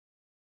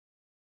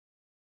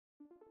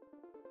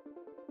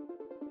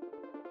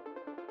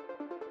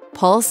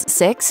Pulse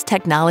 6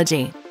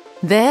 technology.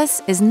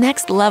 This is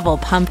next-level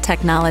pump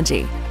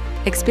technology.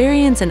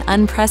 Experience an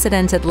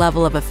unprecedented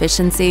level of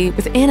efficiency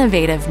with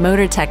innovative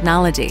motor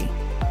technology.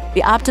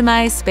 The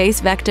optimized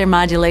space vector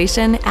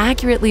modulation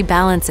accurately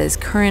balances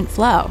current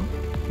flow.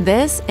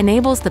 This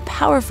enables the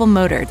powerful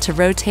motor to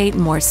rotate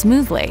more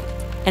smoothly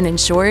and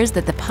ensures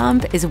that the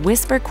pump is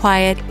whisper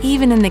quiet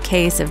even in the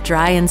case of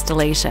dry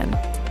installation.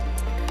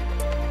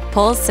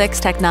 Pulse 6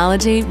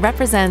 technology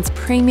represents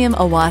premium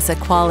Oase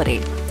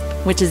quality,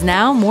 which is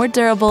now more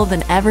durable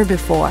than ever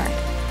before.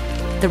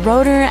 The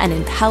rotor and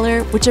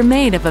impeller, which are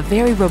made of a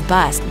very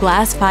robust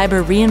glass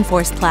fiber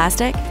reinforced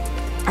plastic,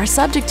 are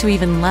subject to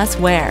even less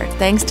wear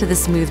thanks to the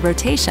smooth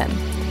rotation.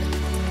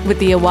 With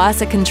the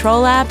Oase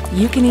Control app,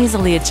 you can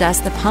easily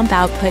adjust the pump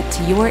output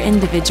to your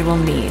individual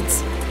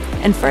needs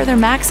and further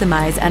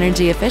maximize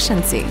energy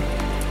efficiency.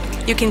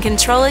 You can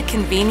control it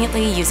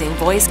conveniently using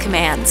voice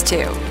commands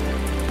too.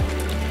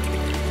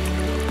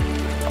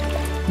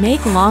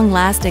 Make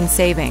long-lasting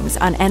savings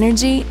on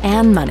energy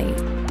and money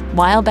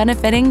while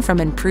benefiting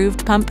from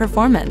improved pump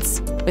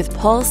performance with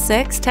Pulse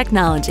 6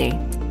 technology.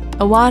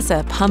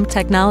 Oase Pump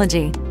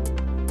Technology,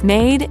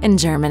 made in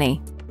Germany.